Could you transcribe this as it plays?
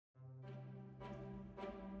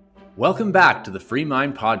Welcome back to the Free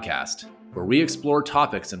Mind Podcast, where we explore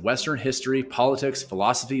topics in Western history, politics,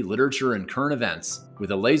 philosophy, literature, and current events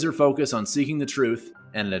with a laser focus on seeking the truth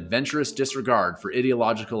and an adventurous disregard for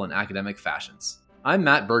ideological and academic fashions. I'm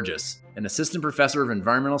Matt Burgess, an assistant professor of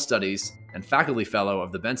environmental studies and faculty fellow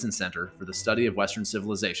of the Benson Center for the Study of Western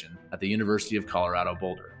Civilization at the University of Colorado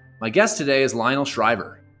Boulder. My guest today is Lionel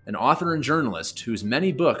Shriver, an author and journalist whose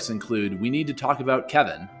many books include We Need to Talk About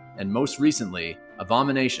Kevin, and most recently,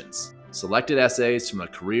 Abominations, selected essays from a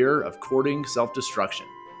career of courting self-destruction.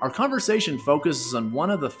 Our conversation focuses on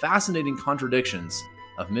one of the fascinating contradictions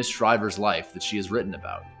of Ms.Shriver's life that she has written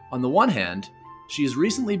about. On the one hand, she has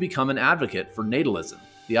recently become an advocate for natalism,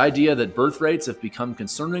 the idea that birth rates have become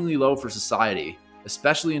concerningly low for society,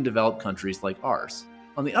 especially in developed countries like ours.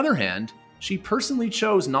 On the other hand, she personally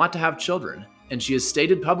chose not to have children, and she has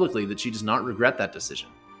stated publicly that she does not regret that decision.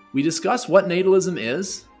 We discuss what natalism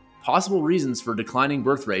is, possible reasons for declining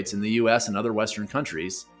birth rates in the US and other Western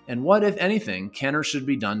countries, and what, if anything, can or should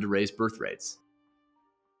be done to raise birth rates.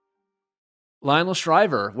 Lionel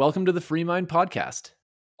Shriver, welcome to the Free Mind Podcast.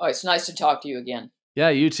 Oh, it's nice to talk to you again. Yeah,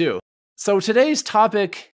 you too. So today's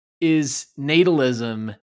topic is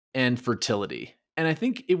natalism and fertility, and I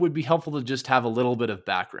think it would be helpful to just have a little bit of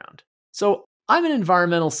background. So I'm an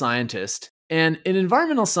environmental scientist, and in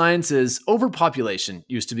environmental sciences, overpopulation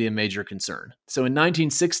used to be a major concern. So in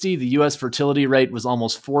 1960, the US fertility rate was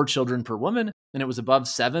almost 4 children per woman, and it was above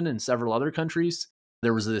 7 in several other countries.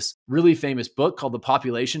 There was this really famous book called The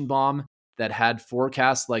Population Bomb that had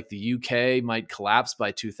forecasts like the UK might collapse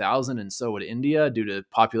by 2000, and so would India due to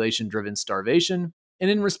population-driven starvation.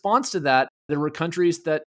 And in response to that, there were countries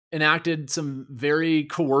that enacted some very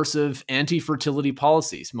coercive anti-fertility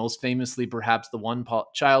policies, most famously perhaps the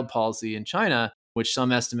one-child policy in China, which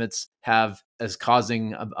some estimates have as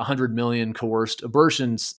causing 100 million coerced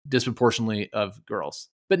abortions disproportionately of girls.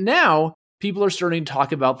 But now people are starting to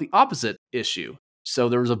talk about the opposite issue. So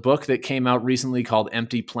there was a book that came out recently called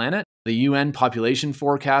Empty Planet. The UN population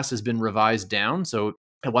forecast has been revised down. So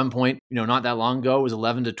at one point, not that long ago, it was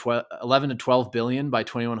 11 to 12 billion by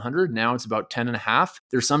 2100. Now it's about 10.5.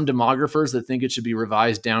 There's some demographers that think it should be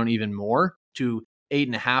revised down even more to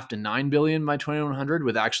 8.5 to 9 billion by 2100,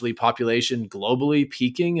 with actually population globally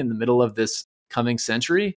peaking in the middle of this coming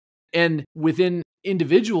century. And within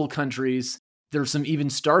individual countries, there's some even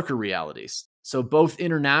starker realities. So both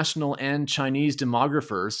international and Chinese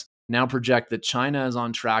demographers now project that China is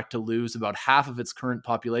on track to lose about half of its current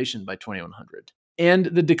population by 2100. And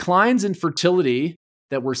the declines in fertility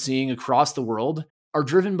that we're seeing across the world are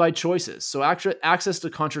driven by choices. So access to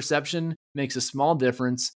contraception makes a small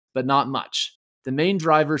difference, but not much. The main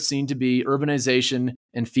drivers seem to be urbanization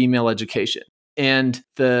and female education. And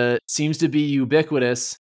seems to be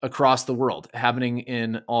ubiquitous across the world, happening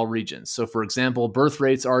in all regions. So for example, birth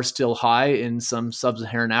rates are still high in some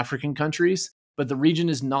sub-Saharan African countries, but the region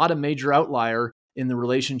is not a major outlier in the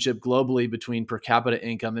relationship globally between per capita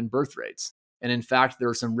income and birth rates. And in fact, there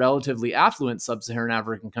are some relatively affluent sub-Saharan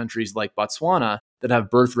African countries like Botswana that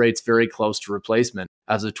have birth rates very close to replacement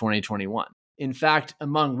as of 2021. In fact,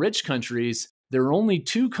 among rich countries, there are only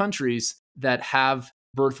 2 countries that have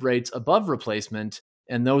birth rates above replacement,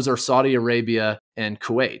 and those are Saudi Arabia and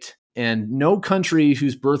Kuwait. And no country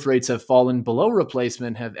whose birth rates have fallen below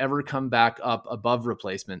replacement have ever come back up above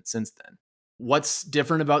replacement since then. What's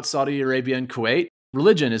different about Saudi Arabia and Kuwait?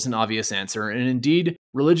 Religion is an obvious answer, and indeed,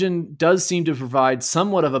 religion does seem to provide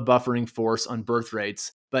somewhat of a buffering force on birth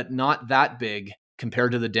rates, but not that big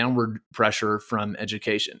compared to the downward pressure from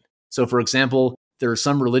education. So for example, there are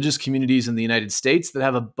some religious communities in the United States that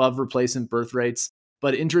have above replacement birth rates,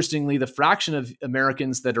 but interestingly, the fraction of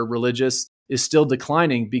Americans that are religious is still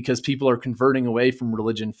declining because people are converting away from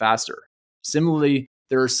religion faster. Similarly,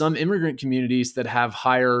 there are some immigrant communities that have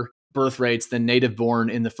higher birth rates than native-born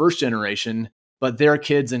in the first generation, but their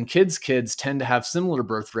kids and kids' kids tend to have similar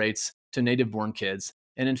birth rates to native-born kids.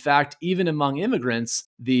 And in fact, even among immigrants,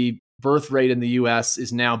 the birth rate in the US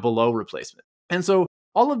is now below replacement. And so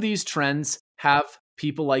all of these trends have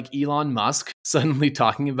people like Elon Musk suddenly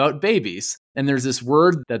talking about babies. And there's this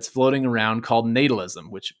word that's floating around called natalism,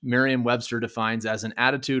 which Merriam-Webster defines as an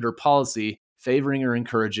attitude or policy favoring or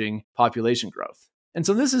encouraging population growth. And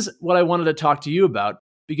so this is what I wanted to talk to you about,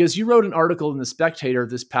 because you wrote an article in The Spectator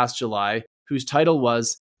this past July whose title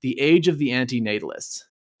was The Age of the Antinatalists.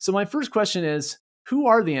 So my first question is, who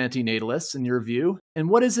are the antinatalists in your view? And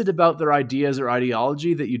what is it about their ideas or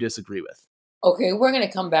ideology that you disagree with? Okay, we're going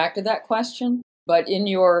to come back to that question. But in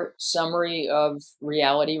your summary of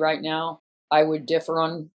reality right now, I would differ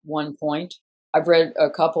on one point. I've read a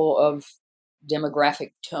couple of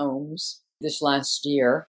demographic tomes this last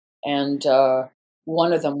year, and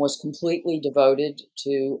one of them was completely devoted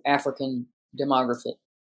to African demography.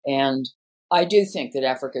 And I do think that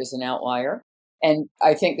Africa is an outlier. And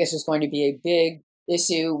I think this is going to be a big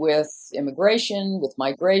issue with immigration, with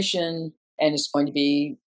migration, and it's going to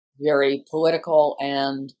be very political.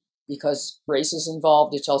 And because race is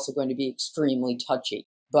involved, it's also going to be extremely touchy.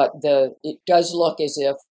 But it does look as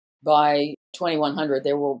if by 2100,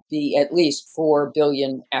 there will be at least 4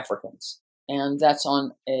 billion Africans. And that's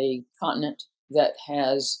on a continent that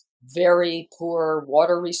has very poor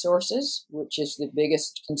water resources, which is the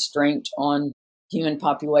biggest constraint on human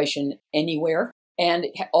population anywhere. And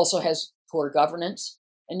it also has poor governance.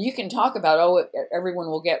 And you can talk about, oh, everyone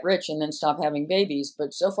will get rich and then stop having babies.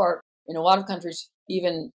 But so far, in a lot of countries,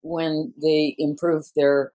 even when they improve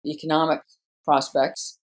their economic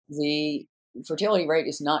prospects, the fertility rate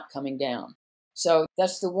is not coming down. So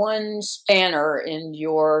that's the one spanner in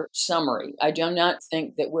your summary. I do not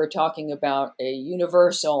think that we're talking about a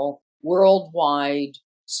universal, worldwide,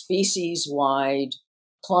 species-wide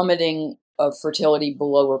plummeting of fertility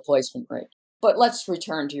below replacement rate. But let's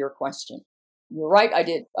return to your question. You're right, I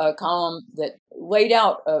did a column that laid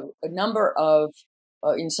out a number of,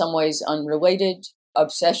 in some ways, unrelated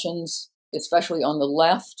obsessions, especially on the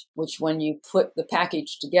left, which when you put the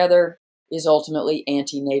package together is ultimately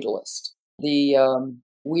anti-natalist. The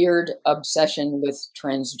weird obsession with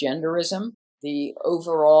transgenderism, the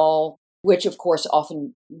overall, which of course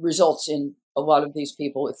often results in a lot of these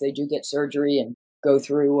people, if they do get surgery and go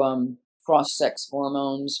through cross-sex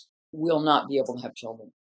hormones, will not be able to have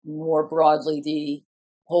children. More broadly, the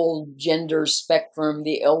whole gender spectrum,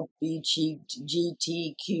 the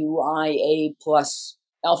LGBTQIA plus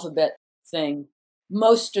alphabet thing,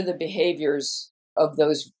 most of the behaviors of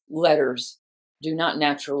those letters do not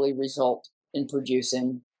naturally result in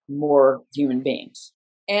producing more human beings.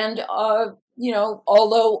 And,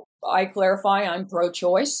 although I clarify I'm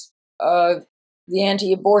pro-choice, the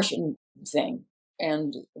anti-abortion thing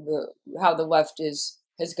and how the left has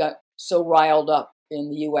got so riled up in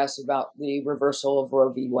the U.S. about the reversal of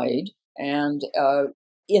Roe v. Wade. And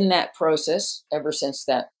in that process, ever since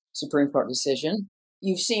that Supreme Court decision,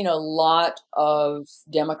 you've seen a lot of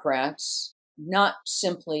Democrats not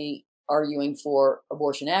simply arguing for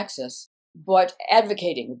abortion access, but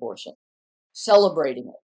advocating abortion, celebrating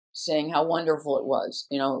it, saying how wonderful it was.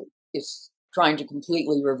 It's trying to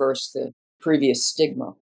completely reverse the previous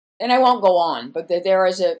stigma. And I won't go on, but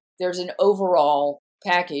there's an overall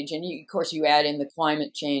package, and of course you add in the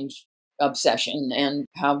climate change obsession and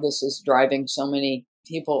how this is driving so many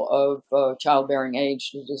people of childbearing age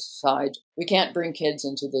to decide we can't bring kids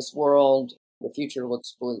into this world, the future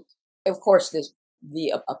looks bleak. Of course,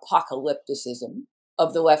 the apocalypticism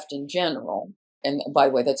of the left in general, and by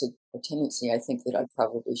the way, that's a tendency I think that I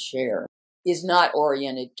probably share, is not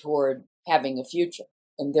oriented toward having a future,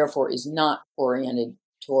 and therefore is not oriented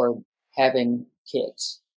toward having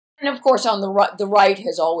kids. And of course, on the right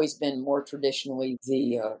has always been more traditionally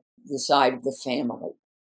the side of the family.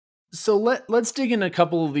 So let's dig in a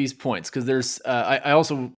couple of these points, because there's I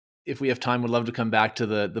also, if we have time, would love to come back to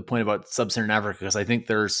the point about sub-Saharan Africa, because I think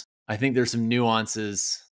there's some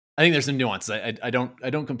nuances. I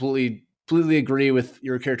don't completely agree with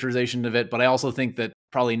your characterization of it, but I also think that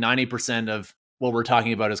probably 90% of what we're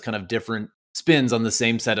talking about is kind of different spins on the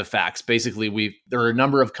same set of facts. Basically, there are a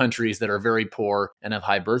number of countries that are very poor and have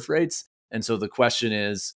high birth rates. And so the question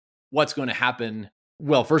is, what's going to happen?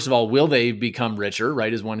 Well, first of all, will they become richer,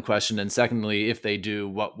 right, is one question. And secondly, if they do,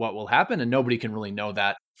 what will happen? And nobody can really know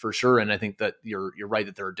that for sure. And I think that you're right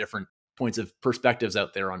that there are different points of perspectives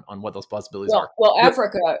out there on what those possibilities are. Well,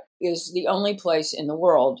 Africa is the only place in the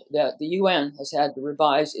world that the UN has had to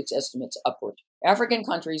revise its estimates upward. African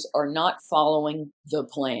countries are not following the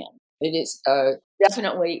plan. It is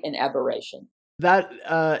definitely an aberration. That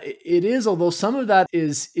it is, although some of that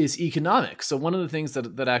is economic. So one of the things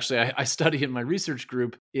that actually I study in my research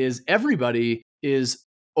group is everybody is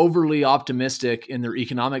overly optimistic in their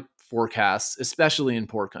economic forecasts, especially in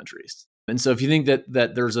poor countries. And so if you think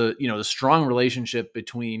that there's a strong relationship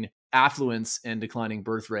between affluence and declining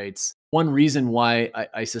birth rates, one reason why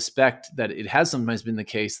I suspect that it has sometimes been the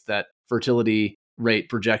case that fertility rate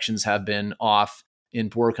projections have been off in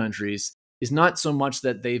poor countries is not so much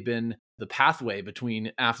that the pathway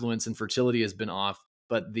between affluence and fertility has been off,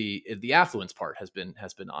 but the affluence part has been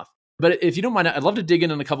off. But if you don't mind, I'd love to dig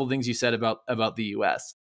in on a couple of things you said about the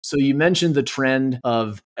US. So you mentioned the trend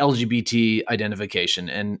of LGBT identification,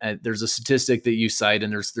 and there's a statistic that you cite,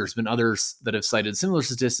 and there's been others that have cited similar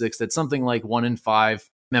statistics, that something like 1 in 5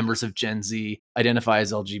 members of Gen Z identify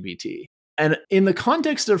as LGBT. And in the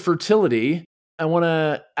context of fertility, I want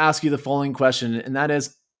to ask you the following question, and that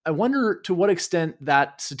is, I wonder to what extent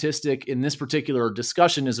that statistic in this particular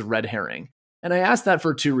discussion is a red herring. And I ask that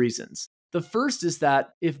for two reasons. The first is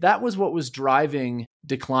that if that was what was driving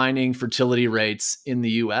declining fertility rates in the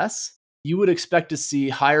US, you would expect to see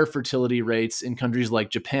higher fertility rates in countries like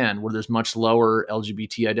Japan, where there's much lower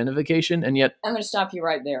LGBT identification. And yet, I'm going to stop you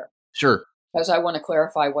right there. Sure. Because I want to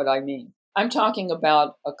clarify what I mean. I'm talking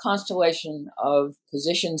about a constellation of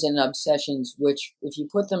positions and obsessions, which, if you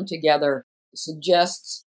put them together,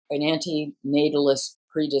 suggests an anti-natalist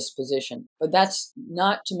predisposition. But that's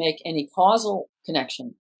not to make any causal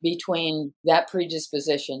connection between that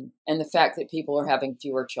predisposition and the fact that people are having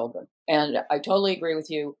fewer children. And I totally agree with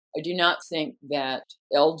you. I do not think that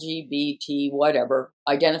LGBT whatever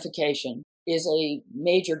identification is a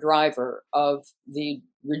major driver of the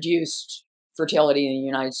reduced fertility in the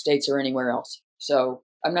United States or anywhere else. So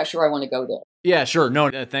I'm not sure I want to go there. Yeah, sure. No,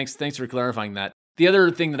 thanks for clarifying that. The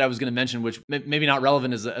other thing that I was going to mention, which maybe not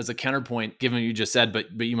relevant as a counterpoint, given what you just said,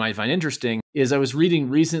 but you might find interesting, is I was reading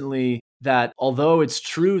recently that although it's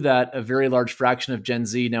true that a very large fraction of Gen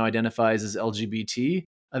Z now identifies as LGBT,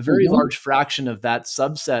 a very large fraction of that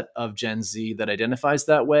subset of Gen Z that identifies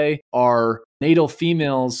that way are natal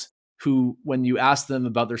females who, when you ask them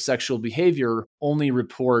about their sexual behavior, only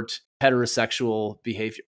report heterosexual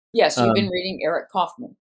behavior. Yes, you've been reading Eric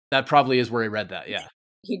Kaufman. That probably is where I read that, yeah.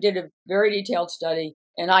 He did a very detailed study,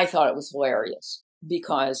 and I thought it was hilarious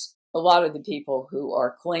because a lot of the people who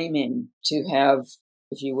are claiming to have,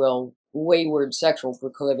 if you will, wayward sexual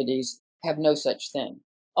proclivities have no such thing.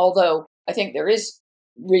 Although I think there is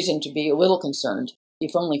reason to be a little concerned,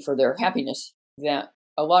 if only for their happiness, that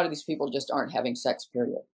a lot of these people just aren't having sex,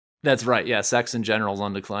 period. That's right. Yeah, sex in general is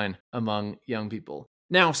on decline among young people.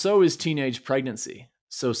 Now, so is teenage pregnancy.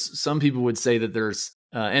 So some people would say that there's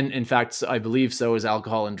and in fact, I believe so is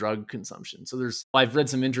alcohol and drug consumption. So I've read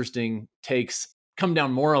some interesting takes come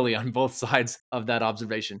down morally on both sides of that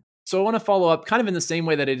observation. So I want to follow up kind of in the same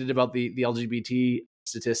way that I did about the LGBT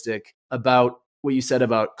statistic about what you said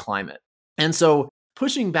about climate. And so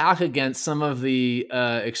pushing back against some of the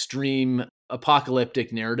extreme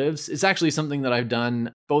apocalyptic narratives is actually something that I've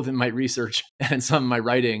done both in my research and some of my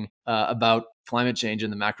writing about climate change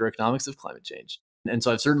and the macroeconomics of climate change. And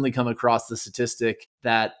so I've certainly come across the statistic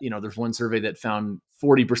that, there's one survey that found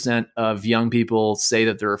 40% of young people say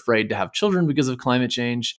that they're afraid to have children because of climate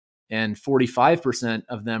change. And 45%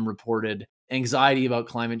 of them reported anxiety about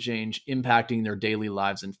climate change impacting their daily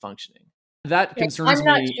lives and functioning. That concerns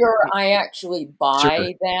me. I'm not sure I actually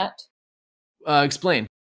buy that. Explain.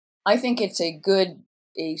 I think it's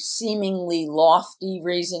a seemingly lofty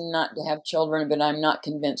reason not to have children, but I'm not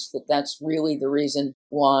convinced that that's really the reason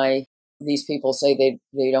why these people say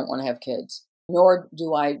they don't want to have kids. Nor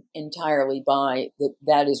do I entirely buy that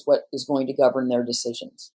that is what is going to govern their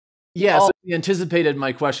decisions. Yeah, so you anticipated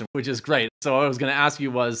my question, which is great. So what I was going to ask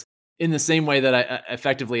you was, in the same way that I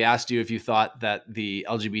effectively asked you if you thought that the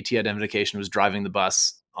LGBT identification was driving the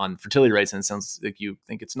bus on fertility rates, and it sounds like you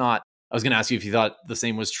think it's not. I was going to ask you if you thought the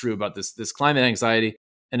same was true about this climate anxiety,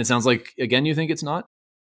 and it sounds like, again, you think it's not?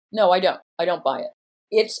 No, I don't. I don't buy it.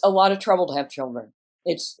 It's a lot of trouble to have children.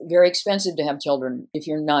 It's very expensive to have children if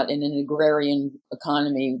you're not in an agrarian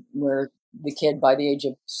economy where the kid by the age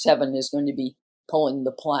of 7 is going to be pulling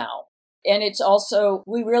the plow. And it's also,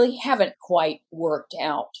 we really haven't quite worked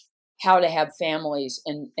out how to have families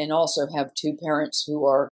and also have two parents who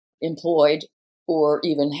are employed or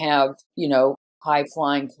even have,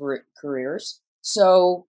 high-flying careers.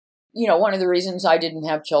 So, one of the reasons I didn't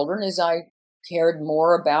have children is I cared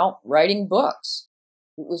more about writing books.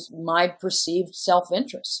 It was my perceived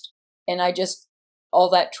self-interest. And all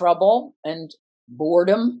that trouble and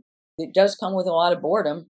boredom, it does come with a lot of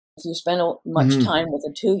boredom. If you spend much time with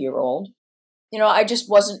a 2-year-old, I just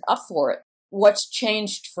wasn't up for it. What's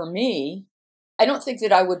changed for me, I don't think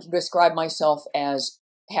that I would describe myself as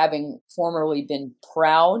having formerly been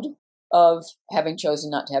proud of having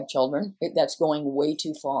chosen not to have children. That's going way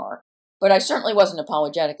too far. But I certainly wasn't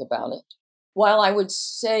apologetic about it. While I would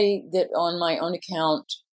say that on my own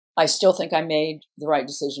account, I still think I made the right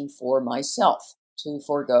decision for myself to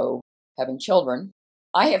forego having children,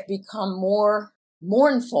 I have become more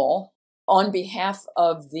mournful on behalf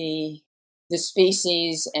of the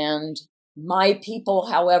species and my people,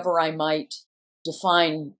 however I might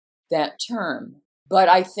define that term. But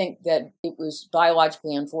I think that it was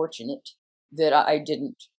biologically unfortunate that I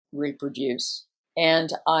didn't reproduce.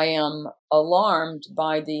 And I am alarmed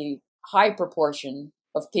by the high proportion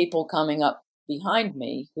of people coming up behind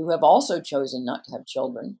me who have also chosen not to have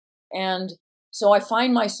children. And so I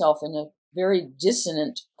find myself in a very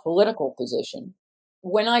dissonant political position.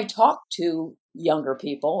 When I talk to younger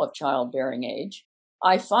people of childbearing age,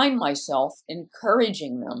 I find myself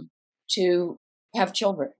encouraging them to have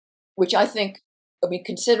children, which I think,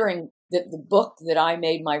 considering that the book that I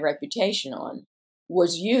made my reputation on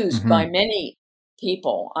was used by Hmm. many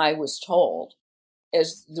people, I was told,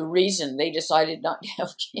 as the reason they decided not to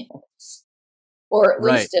have kids, or at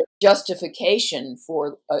Right. least a justification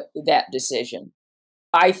for that decision.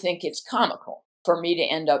 I think it's comical for me to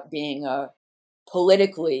end up being a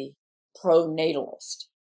politically pro-natalist.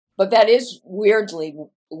 But that is weirdly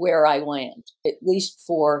where I land, at least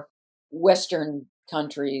for Western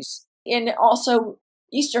countries and also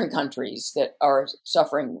Eastern countries that are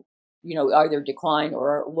suffering, either decline or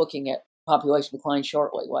are looking at population decline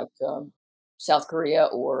shortly, like South Korea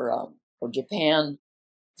or Japan.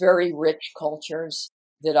 Very rich cultures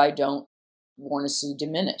that I don't want to see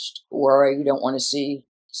diminished or I don't want to see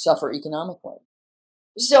suffer economically.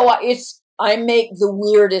 So I make the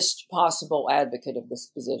weirdest possible advocate of this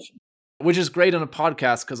position. Which is great on a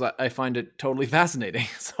podcast because I find it totally fascinating.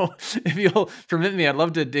 So, if you'll permit me, I'd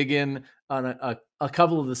love to dig in on a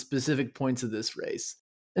couple of the specific points of this race.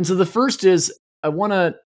 And so, the first is I want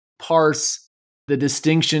to parse the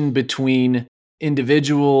distinction between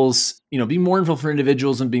individuals, being mournful for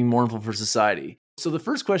individuals and being mournful for society. So, the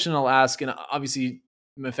first question I'll ask, and obviously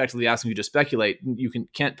I'm effectively asking you to speculate, you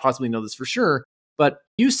can't possibly know this for sure, but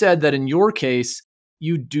you said that in your case,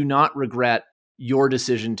 you do not regret your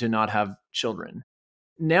decision to not have children.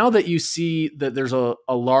 Now that you see that there's a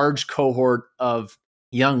large cohort of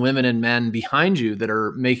young women and men behind you that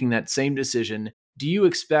are making that same decision, do you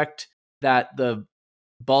expect that the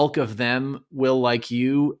bulk of them will, like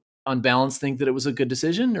you, on balance, think that it was a good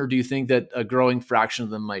decision? Or do you think that a growing fraction of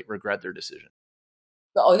them might regret their decision?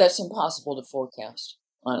 Oh, that's impossible to forecast,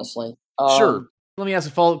 honestly. Sure. Let me ask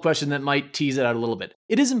a follow up question that might tease it out a little bit.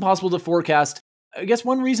 It is impossible to forecast. I guess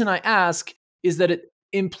one reason I ask is that it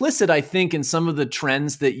implicit, I think, in some of the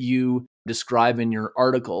trends that you describe in your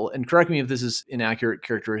article, and correct me if this is inaccurate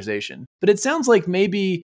characterization, but it sounds like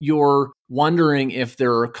maybe you're wondering if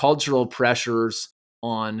there are cultural pressures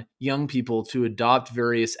on young people to adopt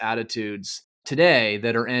various attitudes today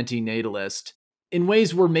that are anti-natalist in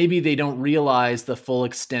ways where maybe they don't realize the full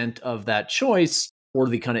extent of that choice or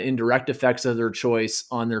the kind of indirect effects of their choice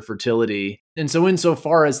on their fertility. And so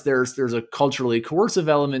insofar as there's a culturally coercive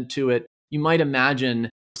element to it, you might imagine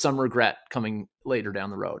some regret coming later down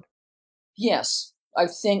the road. Yes, I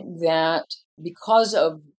think that because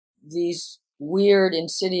of these weird,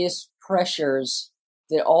 insidious pressures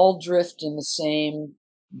that all drift in the same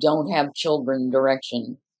don't have children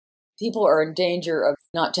direction, people are in danger of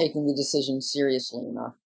not taking the decision seriously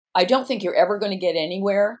enough. I don't think you're ever going to get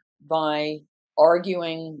anywhere by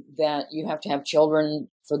arguing that you have to have children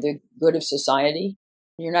for the good of society.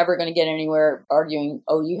 You're never going to get anywhere arguing,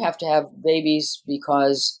 oh, you have to have babies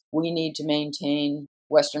because we need to maintain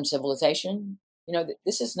Western civilization.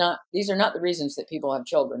 These are not the reasons that people have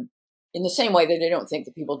children. In the same way that they don't think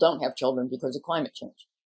that people don't have children because of climate change.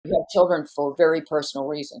 You have children for very personal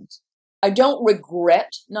reasons. I don't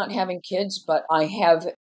regret not having kids, but I have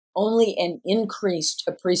only an increased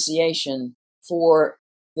appreciation for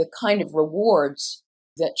the kind of rewards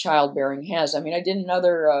that childbearing has. I mean, I did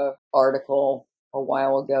another article a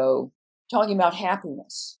while ago talking about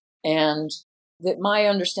happiness and that my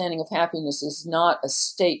understanding of happiness is not a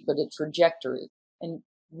state, but a trajectory. And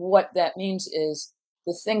what that means is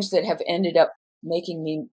the things that have ended up making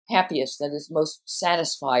me happiest, that is most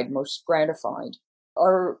satisfied, most gratified,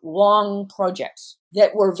 are long projects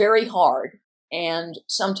that were very hard and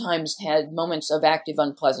sometimes had moments of active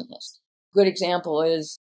unpleasantness. Good example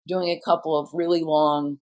is doing a couple of really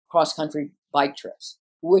long cross-country bike trips,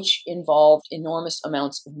 which involved enormous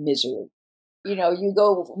amounts of misery. You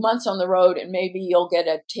go months on the road and maybe you'll get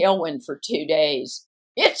a tailwind for 2 days.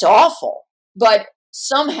 It's awful. But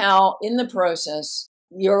somehow in the process,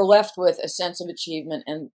 you're left with a sense of achievement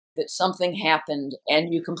and that something happened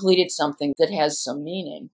and you completed something that has some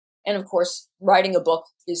meaning. And of course, writing a book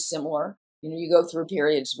is similar. You go through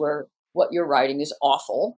periods where what you're writing is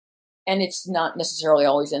awful and it's not necessarily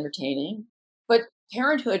always entertaining. But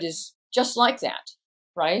parenthood is just like that,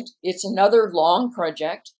 right? It's another long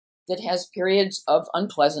project that has periods of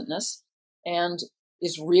unpleasantness and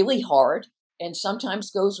is really hard and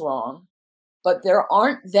sometimes goes wrong. But there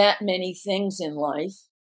aren't that many things in life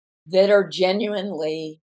that are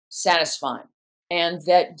genuinely satisfying and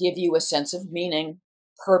that give you a sense of meaning,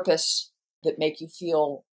 purpose, that make you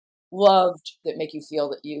feel loved, that make you feel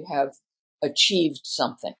that you have achieved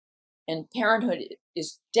something. And parenthood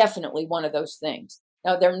is definitely one of those things.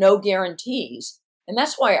 Now, there are no guarantees. And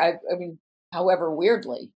that's why however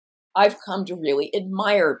weirdly, I've come to really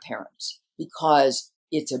admire parents because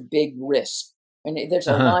it's a big risk. And there's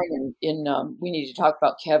a Uh-huh. line in We Need to Talk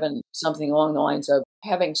About Kevin, something along the lines of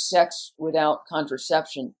having sex without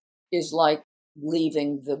contraception is like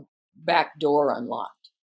leaving the back door unlocked.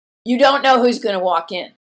 You don't know who's going to walk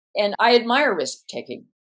in. And I admire risk taking.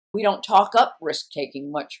 We don't talk up risk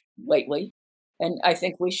taking much lately. And I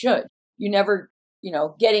think we should. You never,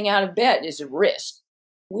 getting out of bed is a risk.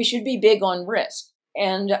 We should be big on risk.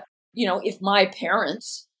 And, if my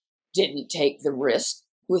parents didn't take the risk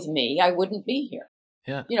with me, I wouldn't be here.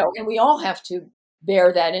 Yeah. And we all have to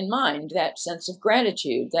bear that in mind, that sense of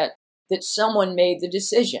gratitude that someone made the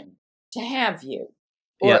decision to have you,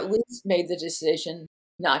 or Yeah. at least made the decision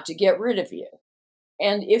not to get rid of you.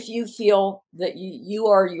 And if you feel that you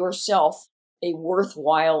are yourself a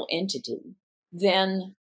worthwhile entity,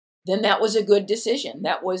 then that was a good decision.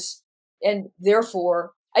 And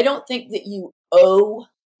therefore, I don't think that you owe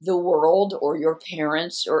the world or your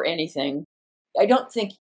parents or anything. I don't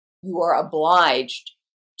think you are obliged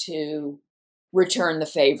to return the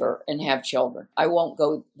favor and have children. I won't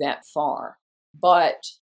go that far. But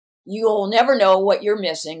you'll never know what you're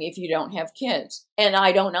missing if you don't have kids. And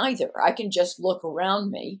I don't either. I can just look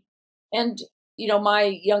around me. And, my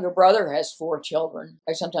younger brother has 4 children.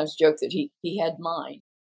 I sometimes joke that he had mine.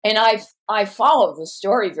 And I follow the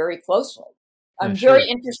story very closely. I'm very Sure.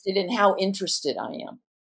 interested in how interested I am.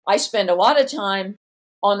 I spend a lot of time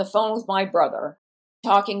on the phone with my brother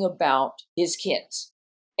talking about his kids.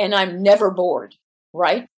 And I'm never bored,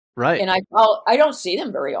 right? Right. And I don't see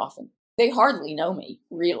them very often. They hardly know me,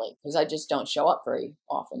 really, because I just don't show up very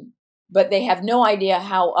often. But they have no idea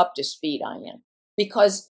how up to speed I am,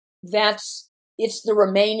 because it's the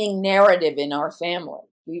remaining narrative in our family.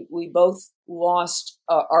 We both lost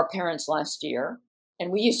our parents last year,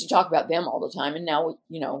 and we used to talk about them all the time. And now,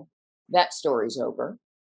 that story's over.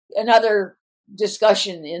 Another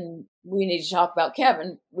discussion in We Need to Talk About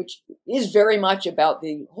Kevin, which is very much about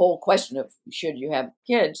the whole question of should you have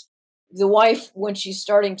kids. The wife, when she's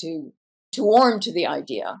starting to warm to the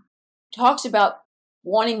idea, talks about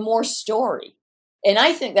wanting more story. And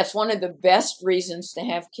I think that's one of the best reasons to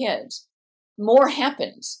have kids. More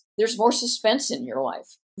happens. There's more suspense in your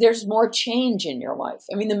life. There's more change in your life.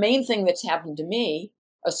 I mean, the main thing that's happened to me,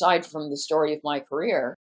 aside from the story of my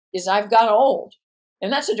career, is I've got old.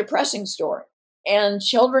 And that's a depressing story. And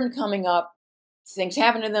children coming up, things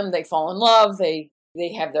happen to them, they fall in love, they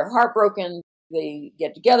have their heart broken, they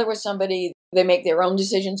get together with somebody, they make their own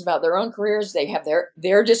decisions about their own careers, they have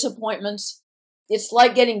their disappointments. It's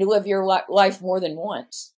like getting to live your life more than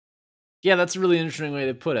once. Yeah, that's a really interesting way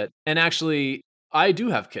to put it. And actually, I do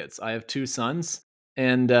have kids. I have 2 sons,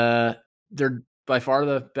 and they're by far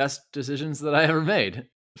the best decisions that I ever made.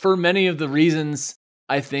 For many of the reasons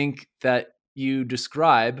I think that you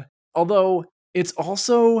describe, although it's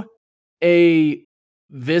also a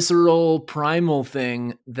visceral, primal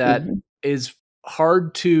thing that Mhm. is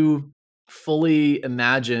hard to fully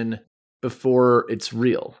imagine before it's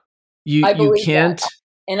real. I You believe that. can't.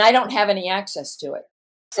 And I don't have any access to it.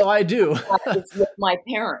 So I do. It's with my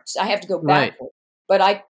parents. I have to go Right. backward. But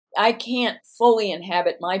I can't fully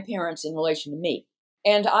inhabit my parents in relation to me.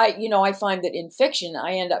 And I find that in fiction,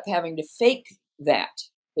 I end up having to fake that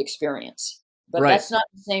experience. But Right. that's not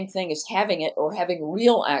the same thing as having it or having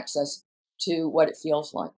real access to what it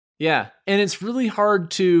feels like. Yeah. And it's really hard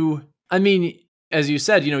to, I mean, as you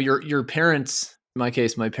said, your parents, in my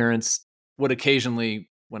case, my parents would occasionally,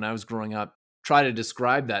 when I was growing up, try to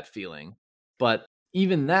describe that feeling. But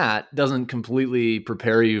even that doesn't completely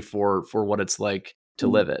prepare you for what it's like to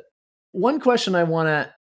Mm. live it. One question I want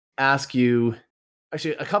to ask you,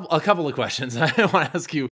 actually a couple of questions I want to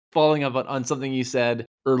ask you following up on something you said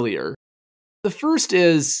earlier. The first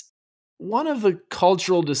is one of the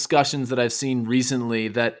cultural discussions that I've seen recently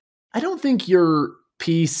that I don't think your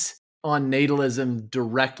piece on natalism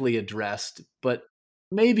directly addressed, but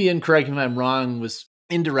maybe, and correct me if I'm wrong, was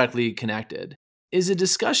indirectly connected, is a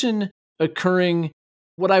discussion occurring,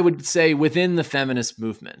 what I would say, within the feminist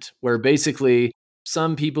movement, where basically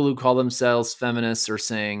some people who call themselves feminists are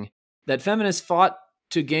saying that feminists fought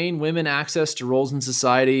to gain women access to roles in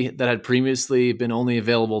society that had previously been only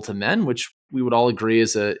available to men, which we would all agree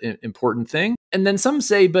is an important thing. And then some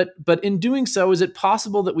say, but in doing so, is it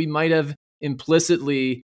possible that we might have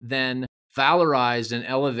implicitly then valorized and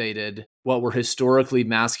elevated what were historically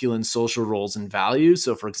masculine social roles and values?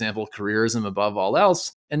 So, for example, careerism above all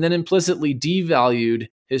else, and then implicitly devalued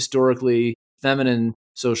historically feminine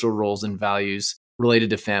social roles and values related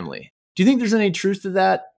to family. Do you think there's any truth to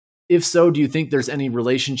that? If so, do you think there's any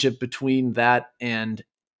relationship between that and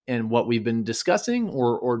what we've been discussing,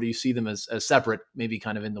 or do you see them as separate, maybe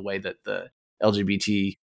kind of in the way that the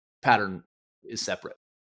LGBT pattern is separate?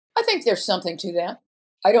 I think there's something to that.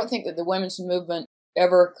 I don't think that the women's movement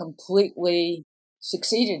ever completely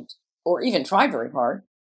succeeded or even tried very hard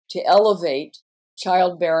to elevate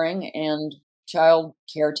childbearing and child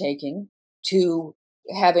caretaking to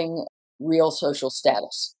having real social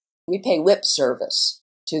status. We pay lip service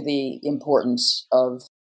to the importance of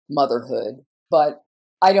motherhood, but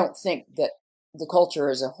I don't think that the culture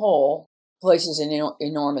as a whole places an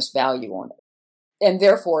enormous value on it. And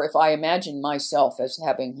therefore, if I imagine myself as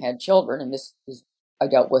having had children, and this is I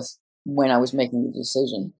dealt with when I was making the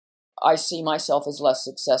decision, I see myself as less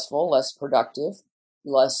successful, less productive,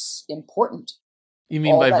 less important. You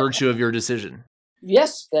mean by virtue of your decision?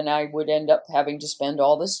 Yes, then I would end up having to spend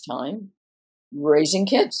all this time raising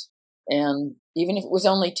kids. And even if it was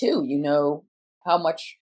only two, you know how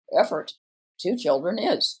much effort 2 children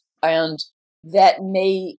is. And that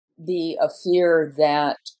may be a fear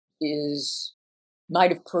that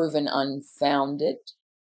might have proven unfounded.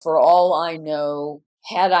 For all I know,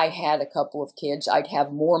 had I had a couple of kids, I'd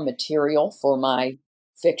have more material for my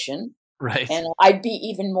fiction. Right. And I'd be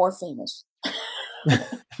even more famous.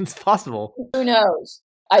 It's possible. Who knows?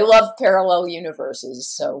 I love parallel universes.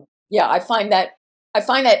 So yeah, I find that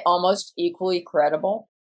almost equally credible.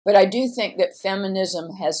 But I do think that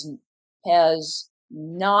feminism has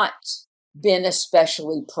not been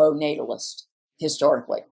especially pro-natalist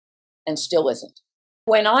historically, and still isn't.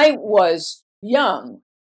 When I was young,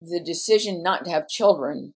 the decision not to have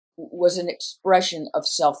children was an expression of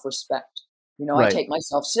self-respect. You know, Right. I take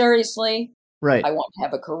myself seriously. Right. I want to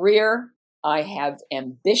have a career. I have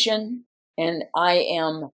ambition, and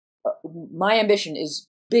my ambition is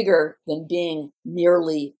bigger than being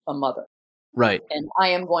merely a mother. Right. And I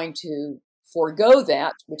am going to forego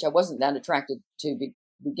that, which I wasn't that attracted to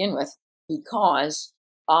begin with, because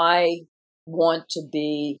I want to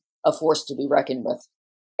be a force to be reckoned with.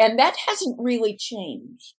 And that hasn't really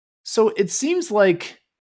changed. So it seems like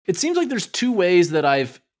there's two ways that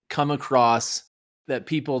I've come across that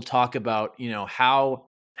people talk about,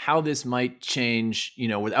 how this might change,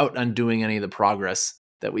 without undoing any of the progress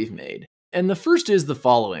that we've made. And the first is the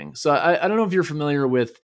following. So I don't know if you're familiar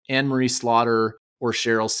with Anne Marie Slaughter or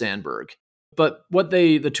Sheryl Sandberg, but what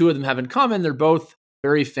the two of them have in common, they're both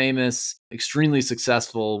very famous, extremely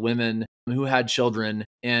successful women who had children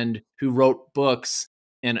and who wrote books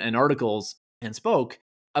and articles and spoke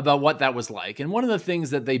about what that was like. And one of the things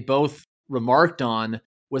that they both remarked on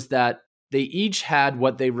was that they each had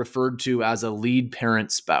what they referred to as a lead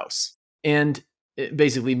parent spouse. And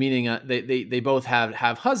basically meaning they both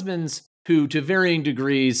have husbands who, to varying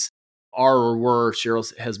degrees, are or were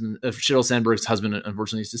Sheryl Sandberg's husband,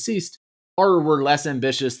 unfortunately, is deceased, are or were less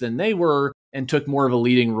ambitious than they were and took more of a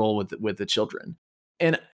leading role with the children.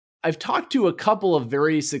 And I've talked to a couple of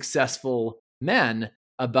very successful men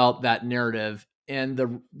about that narrative, and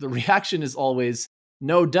the reaction is always,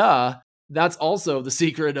 no, duh, that's also the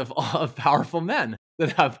secret of powerful men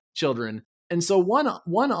that have children. And so one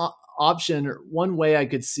option, one way I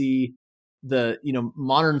could see the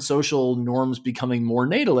modern social norms becoming more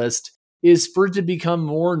natalist is for it to become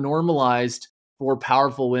more normalized for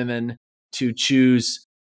powerful women to choose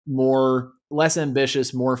less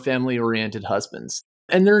ambitious, more family-oriented husbands.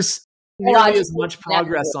 And there's nearly as much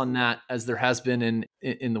progress on that as there has been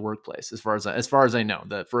in the workplace, as far as I know.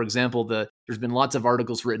 For example, there's been lots of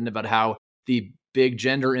articles written about how the big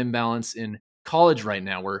gender imbalance in college right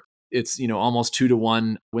now, where it's almost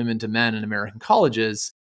 2-to-1 women to men in American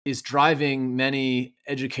colleges, is driving many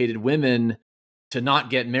educated women to not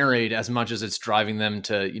get married as much as it's driving them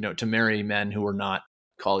to marry men who are not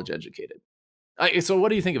college educated. So what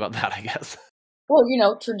do you think about that, I guess? Well,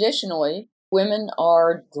 traditionally, women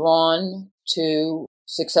are drawn to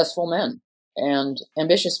successful men and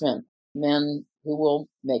ambitious men who will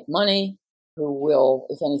make money, who will,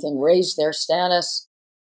 if anything, raise their status.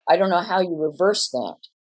 I don't know how you reverse that.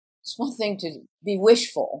 It's one thing to be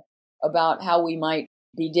wishful about how we might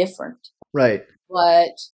be different. Right.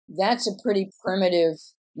 But that's a pretty primitive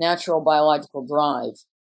natural biological drive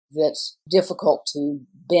that's difficult to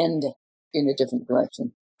bend in a different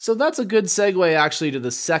direction. So that's a good segue actually to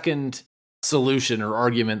the second solution or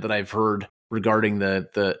argument that I've heard regarding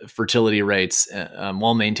the fertility rates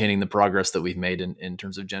while maintaining the progress that we've made in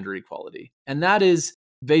terms of gender equality. And that is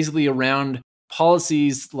basically around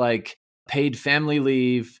policies like paid family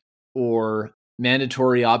leave or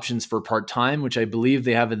mandatory options for part-time, which I believe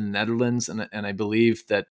they have in the Netherlands. And I believe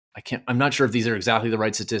that I'm not sure if these are exactly the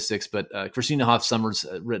right statistics, but Christina Hoff Sommers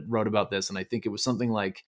wrote about this. And I think it was something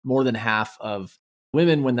like more than half of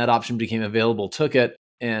women, when that option became available, took it,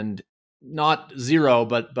 and not zero,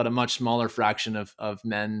 but a much smaller fraction of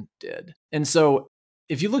men did. And so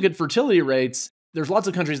if you look at fertility rates, there's lots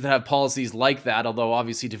of countries that have policies like that, although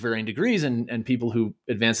obviously to varying degrees, and people who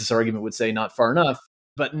advance this argument would say not far enough,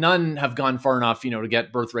 but none have gone far enough, to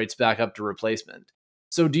get birth rates back up to replacement.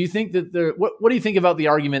 So do you think that what do you think about the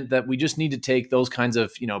argument that we just need to take those kinds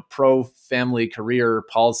of, pro-family career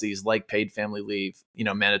policies like paid family leave,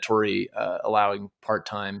 mandatory allowing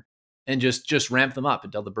part-time, and just ramp them up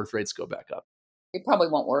until the birth rates go back up? It probably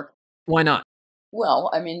won't work. Why not?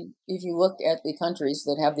 Well, I mean, if you look at the countries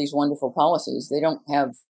that have these wonderful policies, they don't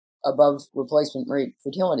have above replacement rate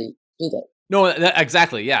fertility, do they? No,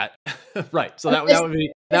 exactly. Yeah. Right. So that would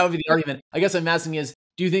be the argument. I guess I'm asking is,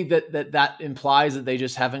 do you think that implies that they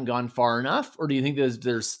just haven't gone far enough, or do you think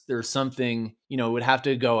there's something, would have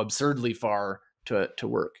to go absurdly far to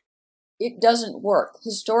work? It doesn't work.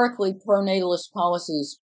 Historically, pronatalist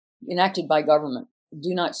policies enacted by government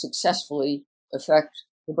do not successfully affect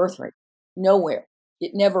the birth rate. Nowhere.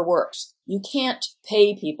 It never works. You can't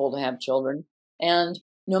pay people to have children, and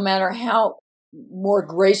no matter how more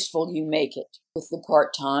graceful you make it with the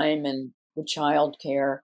part-time and the child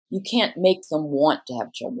care, you can't make them want to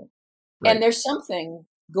have children. Right. And there's something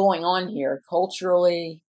going on here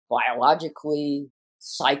culturally, biologically,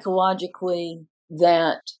 psychologically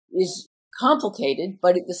that is complicated,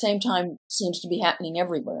 but at the same time seems to be happening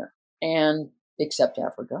everywhere, and except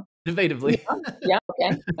Africa. Debatably. Yeah.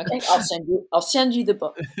 Okay. I'll send you the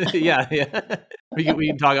book. Yeah. We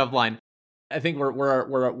can talk offline. I think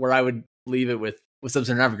where I would leave it with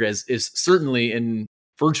Sub-Saharan Africa is certainly in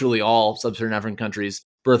virtually all Sub-Saharan African countries,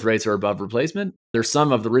 birth rates are above replacement. There's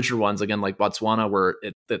some of the richer ones, again, like Botswana, where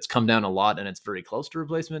it's come down a lot and it's very close to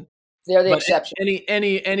replacement. They're the exception.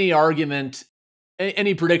 Any argument,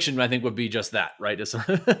 any prediction, I think, would be just that, right?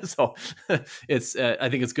 So it's I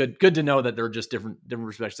think it's good to know that there are just different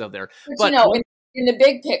perspectives out there. But in the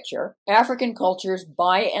big picture, African cultures,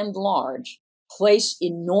 by and large, place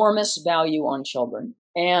enormous value on children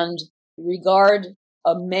and regard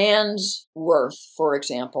a man's worth, for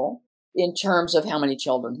example, in terms of how many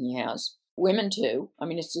children he has. Women too. I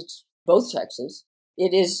mean, it's both sexes.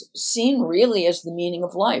 It is seen really as the meaning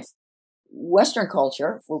of life. Western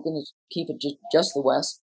culture, if we're going to keep it just the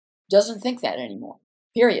West, doesn't think that anymore.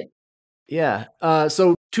 Period. Yeah.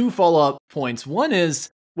 So 2 follow-up points. One is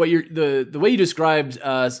the way you described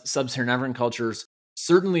Sub-Saharan African cultures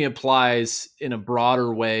certainly applies in a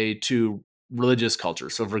broader way to religious culture.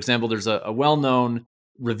 So, for example, there's a well-known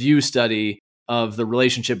review study of the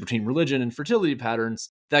relationship between religion and fertility patterns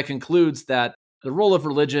that concludes that the role of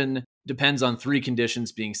religion depends on 3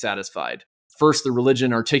 conditions being satisfied. First, the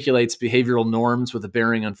religion articulates behavioral norms with a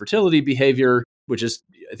bearing on fertility behavior, which is,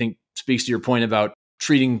 I think, speaks to your point about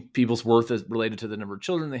treating people's worth as related to the number of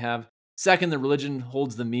children they have. Second, the religion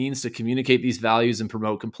holds the means to communicate these values and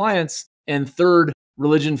promote compliance. And third,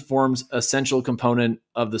 religion forms an essential component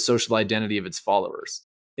of the social identity of its followers.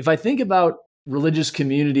 If I think about religious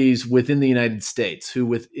communities within the United States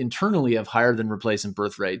who internally have higher than replacement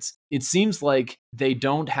birth rates, it seems like they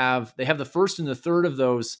have the first and the third of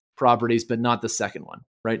those properties, but not the second one,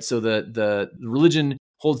 right? So the religion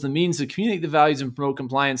holds the means to communicate the values and promote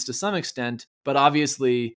compliance to some extent, but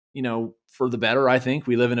obviously, for the better, I think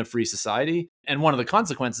we live in a free society. And one of the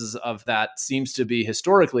consequences of that seems to be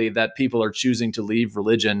historically that people are choosing to leave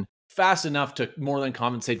religion fast enough to more than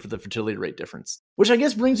compensate for the fertility rate difference. Which I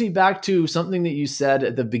guess brings me back to something that you said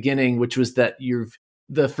at the beginning, which was that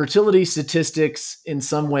the fertility statistics in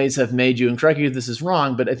some ways have made you, and correct me if this is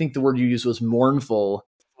wrong, but I think the word you used was mournful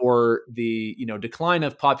for the decline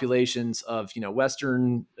of populations of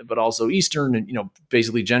Western, but also Eastern, and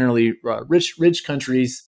basically generally rich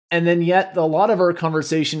countries. And then yet a lot of our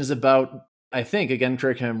conversation is about, I think, again,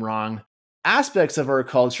 correct me if I'm wrong, aspects of our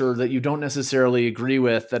culture that you don't necessarily agree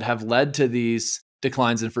with that have led to these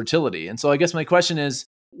declines in fertility. And so I guess my question is,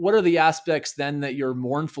 what are the aspects then that you're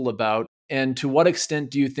mournful about? And to what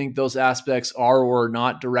extent do you think those aspects are or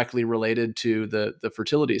not directly related to the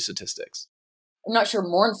fertility statistics? I'm not sure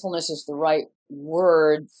mournfulness is the right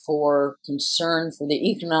word for concern for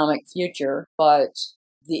the economic future, but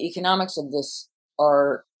the economics of this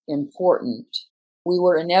are important. We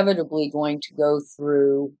were inevitably going to go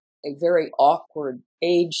through a very awkward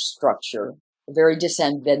age structure, a very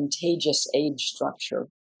disadvantageous age structure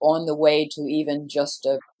on the way to even just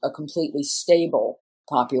a completely stable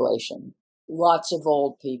population. Lots of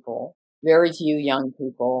old people, very few young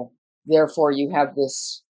people. Therefore, you have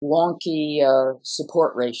this wonky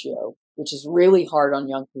support ratio, which is really hard on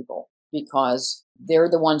young people because they're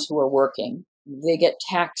the ones who are working. They get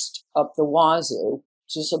taxed up the wazoo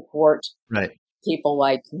to support people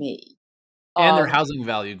like me. And their housing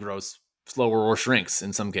value grows slower or shrinks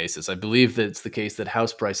in some cases. I believe that it's the case that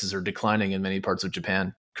house prices are declining in many parts of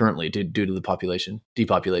Japan. currently due to the population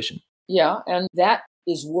depopulation. Yeah, and that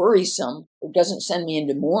is worrisome. It doesn't send me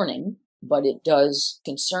into mourning, but it does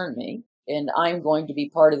concern me. And I'm going to be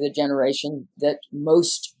part of the generation that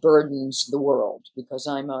most burdens the world because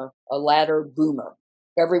I'm a latter boomer.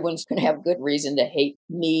 Everyone's going to have good reason to hate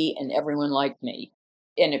me and everyone like me.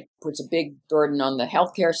 And it puts a big burden on the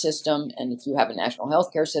healthcare system. And if you have a national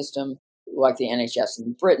healthcare system like the NHS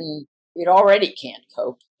in Britain, it already can't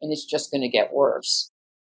cope, and it's just going to get worse.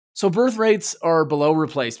 So birth rates are below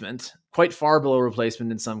replacement, quite far below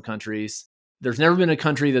replacement in some countries. There's never been a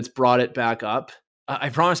country that's brought it back up. I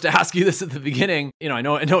promised to ask you this at the beginning. I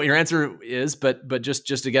know what your answer is, but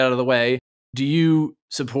just to get out of the way, do you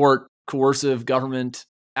support coercive government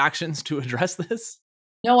actions to address this?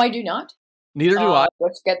 No, I do not. Neither do I.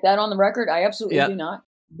 Let's get that on the record. I absolutely do not.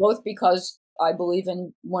 Both because I believe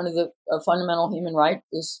in one of the fundamental human right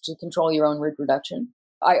is to control your own reproduction.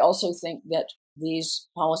 I also think that these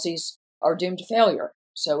policies are doomed to failure.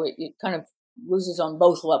 So it kind of loses on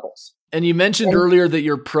both levels. And you mentioned earlier that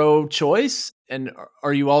you're pro-choice. And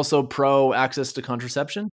are you also pro-access to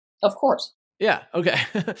contraception? Of course. Yeah. Okay.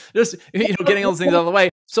 Just getting all those things out of the way.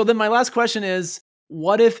 So then my last question is,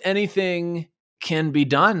 what, if anything, can be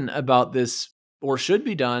done about this or should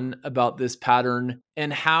be done about this pattern?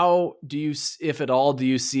 And how do you, if at all, do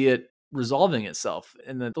you see it resolving itself?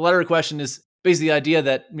 And the letter question is basically the idea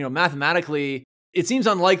that, mathematically, it seems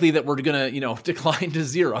unlikely that we're going to, decline to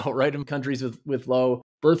zero, right? In countries with low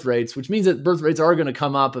birth rates, which means that birth rates are going to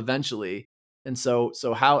come up eventually. And so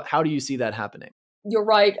how do you see that happening? You're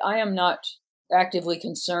right. I am not actively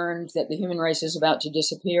concerned that the human race is about to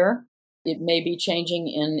disappear. It may be changing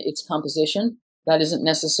in its composition. That isn't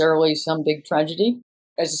necessarily some big tragedy.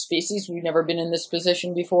 As a species, we've never been in this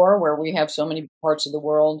position before where we have so many parts of the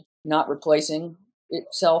world not replacing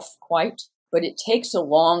itself quite. But it takes a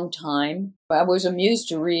long time. I was amused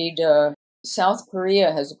to read South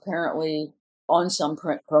Korea has apparently on some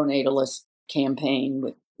pronatalist campaign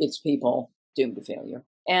with its people doomed to failure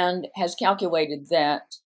and has calculated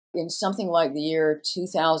that in something like the year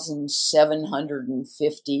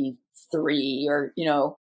 2753 or,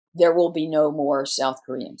 there will be no more South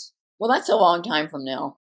Koreans. Well, that's a long time from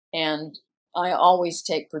now. And I always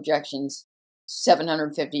take projections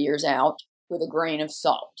 750 years out with a grain of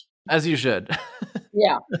salt. As you should.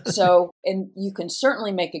 Yeah. So, and you can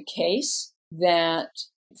certainly make a case that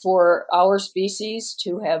for our species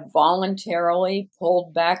to have voluntarily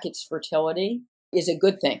pulled back its fertility is a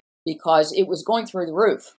good thing because it was going through the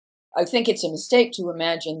roof. I think it's a mistake to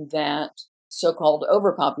imagine that so-called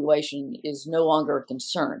overpopulation is no longer a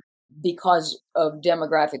concern. Because of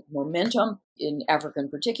demographic momentum in Africa in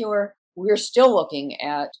particular, we're still looking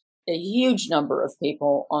at a huge number of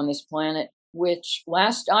people on this planet, which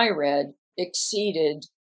last I read exceeded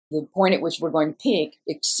the point at which we're going to peak,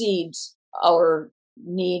 exceeds our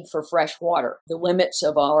need for fresh water, the limits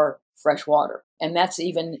of our fresh water. And that's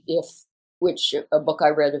even if, which a book I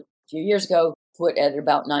read a few years ago put at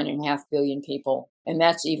about 9.5 billion people. And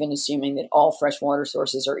that's even assuming that all freshwater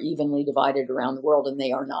sources are evenly divided around the world, and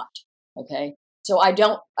they are not. Okay. So I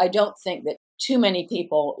don't think that too many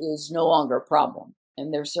people is no longer a problem.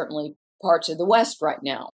 And there's certainly parts of the West right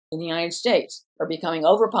now in the United States are becoming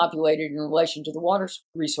overpopulated in relation to the water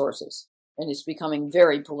resources. And it's becoming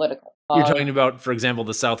very political. You're talking about, for example,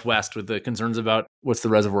 the Southwest with the concerns about what's the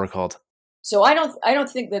reservoir called? So I don't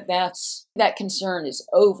think that concern is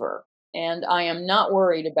over. And I am not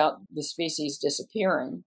worried about the species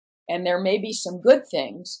disappearing. And there may be some good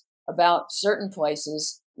things about certain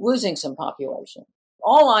places losing some population.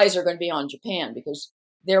 All eyes are going to be on Japan because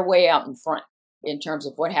they're way out in front in terms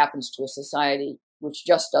of what happens to a society which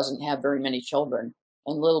just doesn't have very many children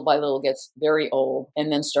and little by little gets very old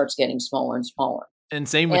and then starts getting smaller and smaller. And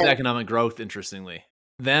same with economic growth, interestingly.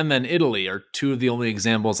 Them and Italy are two of the only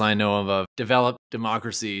examples I know of developed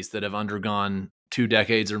democracies that have undergone 2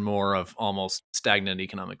 decades or more of almost stagnant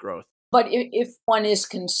economic growth. But if one is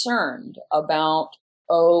concerned about,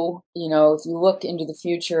 if you look into the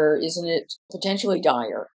future, isn't it potentially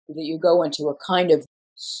dire that you go into a kind of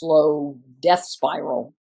slow death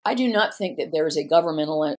spiral? I do not think that there is a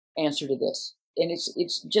governmental answer to this. And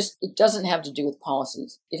it doesn't have to do with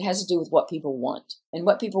policies. It has to do with what people want. And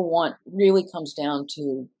what people want really comes down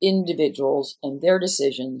to individuals and their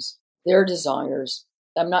decisions, their desires.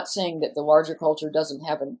 I'm not saying that the larger culture doesn't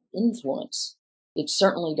have an influence. It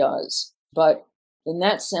certainly does. But in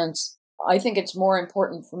that sense, I think it's more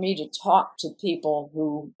important for me to talk to people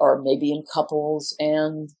who are maybe in couples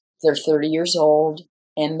and they're 30 years old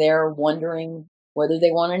and they're wondering whether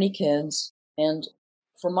they want any kids. And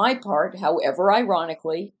for my part, however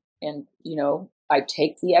ironically, and, I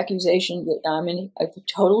take the accusation that I'm a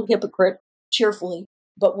total hypocrite cheerfully.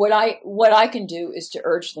 But what I can do is to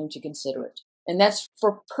urge them to consider it. And that's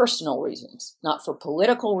for personal reasons, not for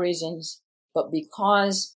political reasons, but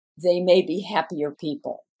because they may be happier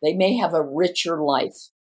people. They may have a richer life.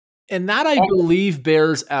 And that, I believe,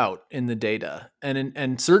 bears out in the data.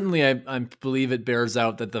 And certainly I believe it bears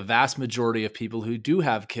out that the vast majority of people who do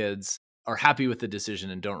have kids are happy with the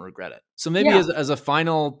decision and don't regret it. So maybe as a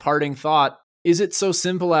final parting thought, is it so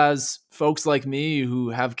simple as folks like me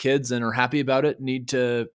who have kids and are happy about it need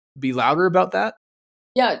to be louder about that?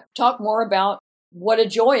 Yeah, talk more about what a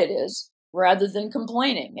joy it is rather than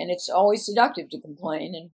complaining. And it's always seductive to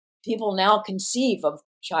complain. And people now conceive of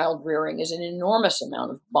child rearing as an enormous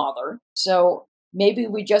amount of bother. So maybe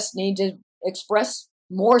we just need to express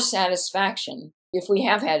more satisfaction if we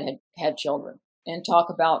have had children, and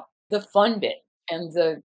talk about the fun bit and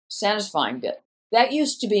the satisfying bit. That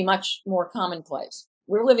used to be much more commonplace.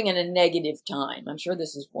 We're living in a negative time. I'm sure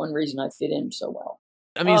this is one reason I fit in so well.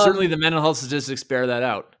 I mean, certainly the mental health statistics bear that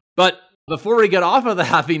out. But before we get off of the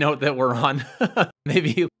happy note that we're on,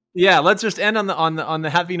 maybe, let's just end on the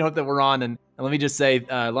happy note that we're on. And let me just say,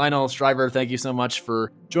 Lionel Shriver, thank you so much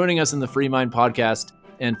for joining us in the Free Mind podcast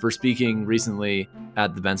and for speaking recently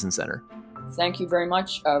at the Benson Center. Thank you very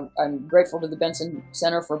much. I'm grateful to the Benson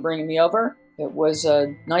Center for bringing me over. It was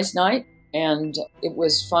a nice night, and it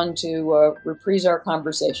was fun to reprise our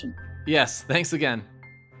conversation. Yes, thanks again.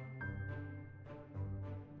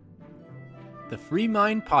 The Free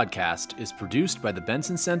Mind podcast is produced by the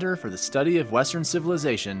Benson Center for the Study of Western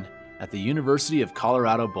Civilization at the University of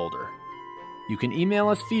Colorado Boulder. You can email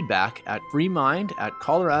us feedback at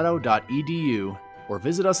freemind@colorado.edu or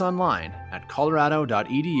visit us online at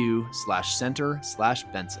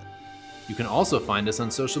colorado.edu/center/Benson. You can also find us on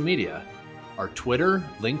social media. Our Twitter,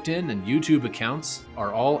 LinkedIn, and YouTube accounts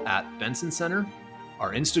are all at Benson Center.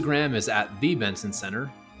 Our Instagram is at The Benson Center,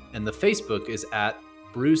 and the Facebook is at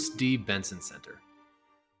Bruce D. Benson Center.